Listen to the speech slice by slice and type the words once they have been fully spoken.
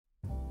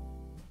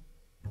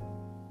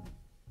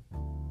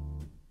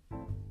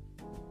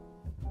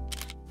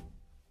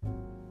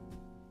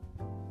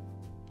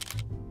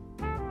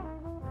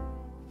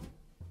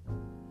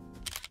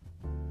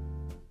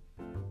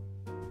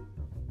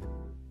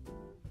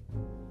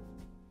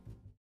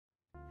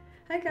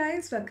Hi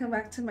guys, welcome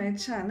back to my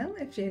channel.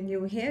 If you're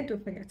new here,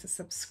 don't forget to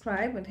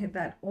subscribe and hit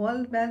that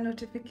all bell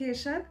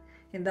notification.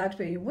 In that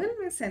way, you won't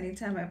miss any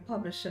time I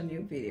publish a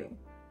new video.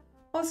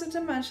 Also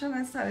to mention,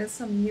 I started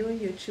some new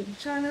YouTube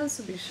channels,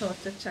 so be sure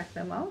to check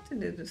them out in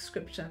the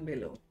description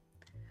below.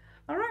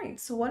 Alright,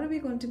 so what are we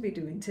going to be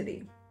doing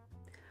today?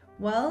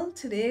 Well,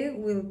 today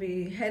we'll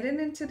be heading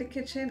into the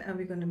kitchen and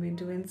we're going to be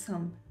doing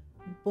some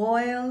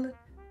boiled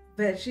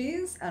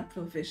veggies and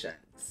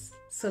provisions.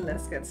 So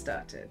let's get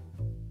started.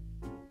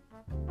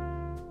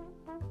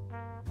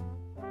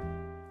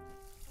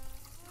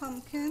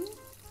 Pumpkin,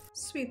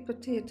 sweet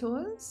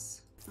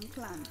potatoes, and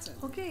plantain.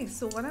 Okay,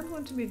 so what I'm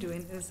going to be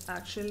doing is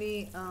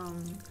actually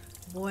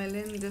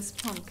boiling this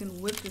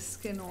pumpkin with the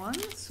skin on.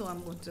 So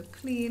I'm going to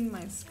clean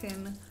my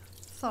skin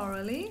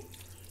thoroughly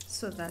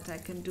so that I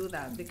can do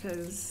that,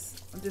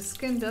 because the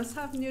skin does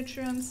have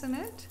nutrients in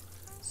it.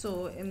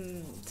 So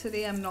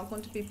today I'm not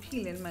going to be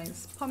peeling my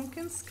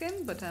pumpkin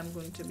skin, but I'm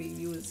going to be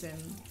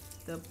using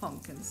the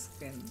pumpkin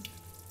skin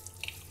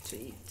to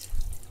eat.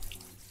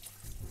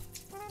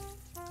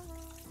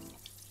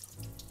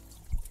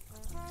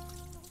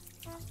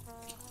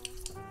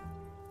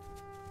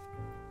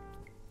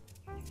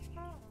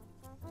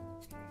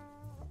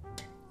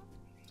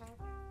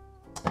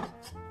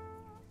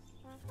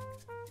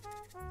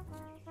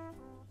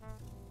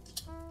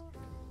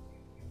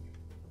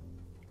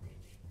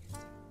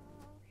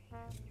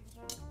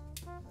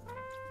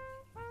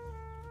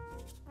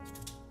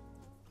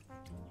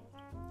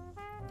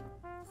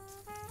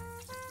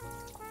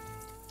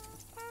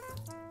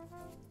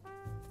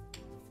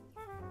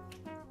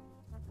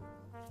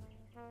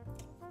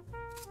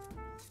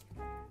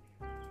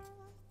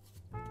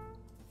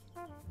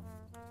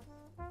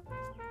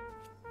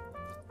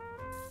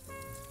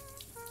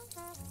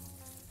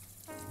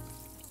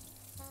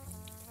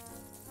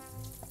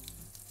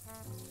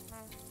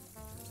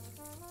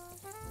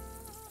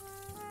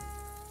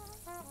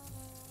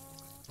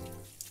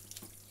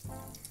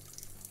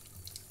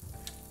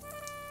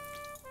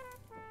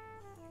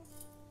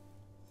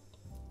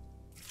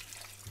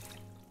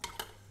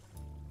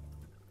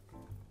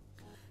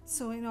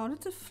 So in order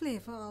to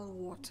flavor our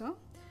water,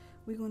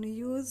 we're going to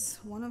use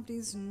one of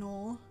these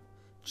Knorr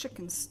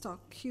chicken stock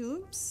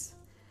cubes,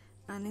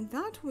 and in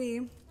that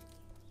way,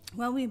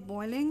 while we're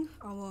boiling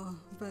our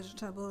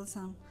vegetables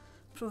and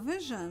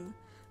provision,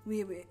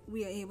 we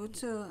are able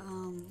to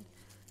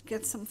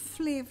get some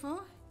flavor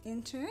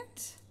into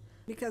it.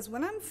 Because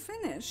when I'm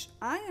finished,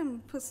 I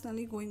am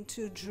personally going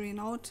to drain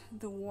out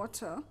the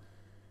water.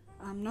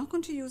 I'm not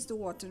going to use the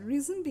water.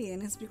 Reason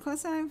being is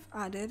because I've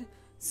added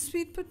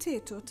sweet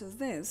potato to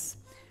this.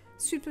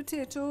 Sweet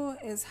potato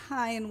is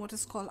high in what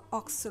is called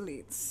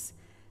oxalates,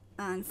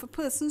 and for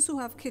persons who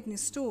have kidney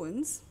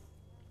stones,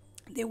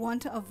 they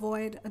want to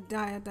avoid a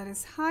diet that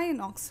is high in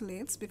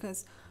oxalates,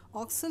 because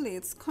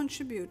oxalates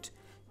contribute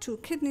to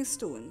kidney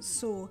stones.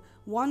 So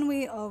one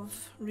way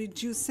of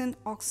reducing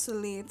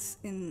oxalates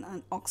in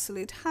an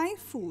oxalate high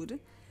food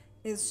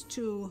is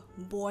to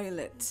boil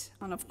it,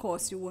 and of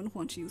course you won't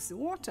want to use the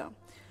water.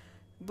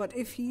 But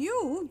if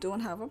you don't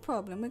have a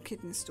problem with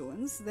kidney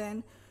stones,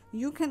 then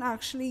you can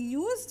actually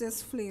use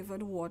this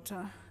flavored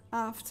water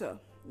after.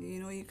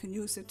 You can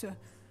use it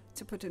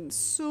to put in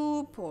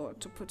soup or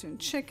to put in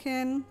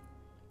chicken,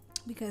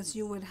 because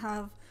you would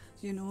have,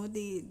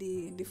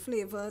 the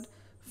flavored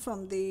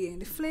from the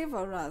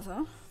flavor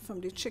rather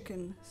from the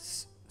chicken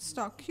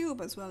stock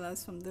cube, as well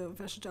as from the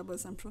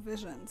vegetables and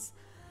provisions.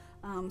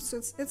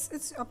 So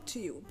it's up to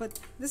you. But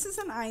this is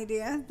an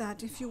idea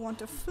that if you want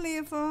to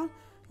flavor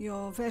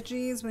your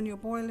veggies when you're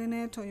boiling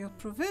it, or your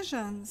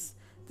provisions,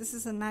 this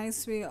is a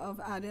nice way of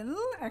adding a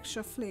little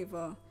extra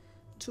flavor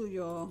to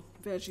your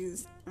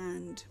veggies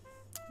and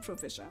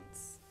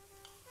provisions.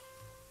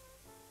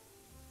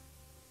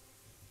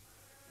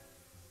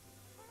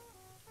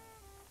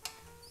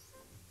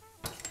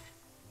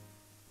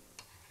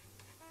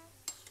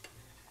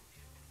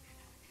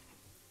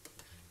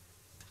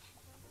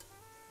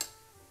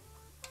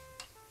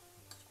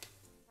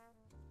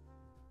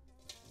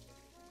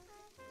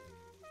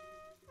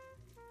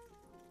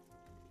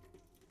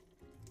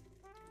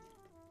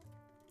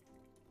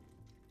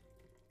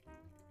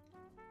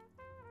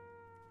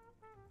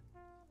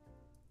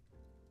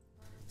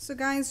 So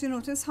guys, you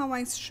notice how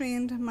I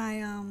strained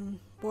my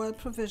boiled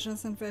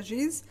provisions and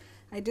veggies.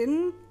 I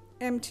didn't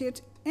empty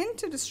it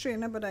into the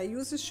strainer, but I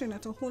used the strainer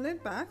to hold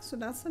it back. So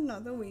that's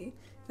another way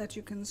that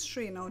you can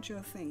strain out your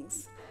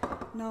things.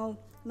 Now,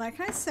 like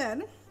I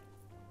said,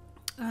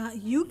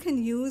 you can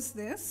use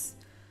this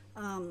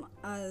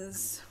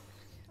as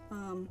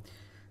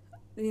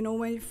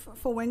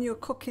when you're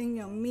cooking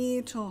your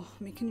meat or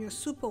making your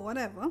soup or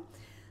whatever.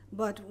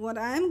 But what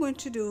I'm going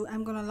to do,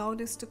 I'm going to allow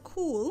this to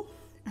cool.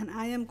 And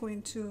I am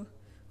going to,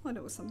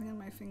 there was something on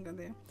my finger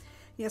there.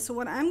 Yeah, so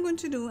what I'm going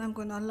to do, I'm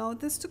going to allow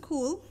this to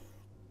cool,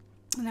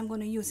 and I'm going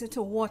to use it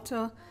to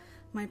water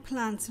my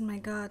plants in my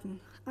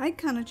garden. I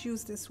cannot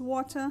use this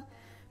water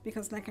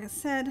because, like I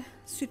said,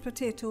 sweet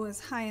potato is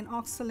high in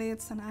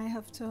oxalates, and I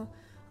have to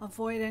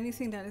avoid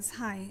anything that is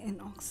high in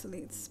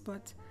oxalates.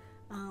 But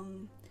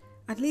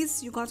at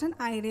least you got an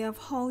idea of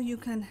how you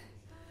can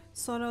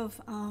sort of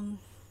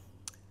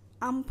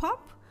amp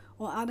up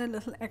or add a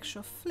little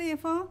extra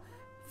flavor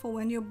for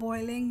when you're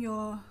boiling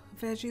your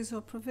veggies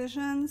or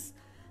provisions.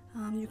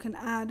 You can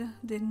add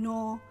the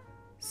Knorr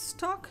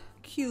stock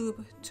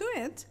cube to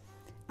it,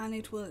 and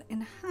it will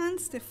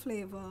enhance the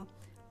flavor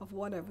of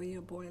whatever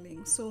you're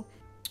boiling. So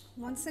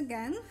once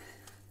again,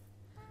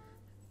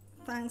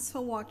 thanks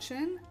for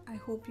watching. I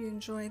hope you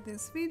enjoyed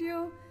this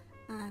video,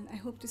 and I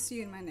hope to see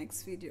you in my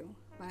next video.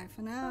 Bye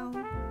for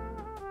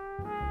now.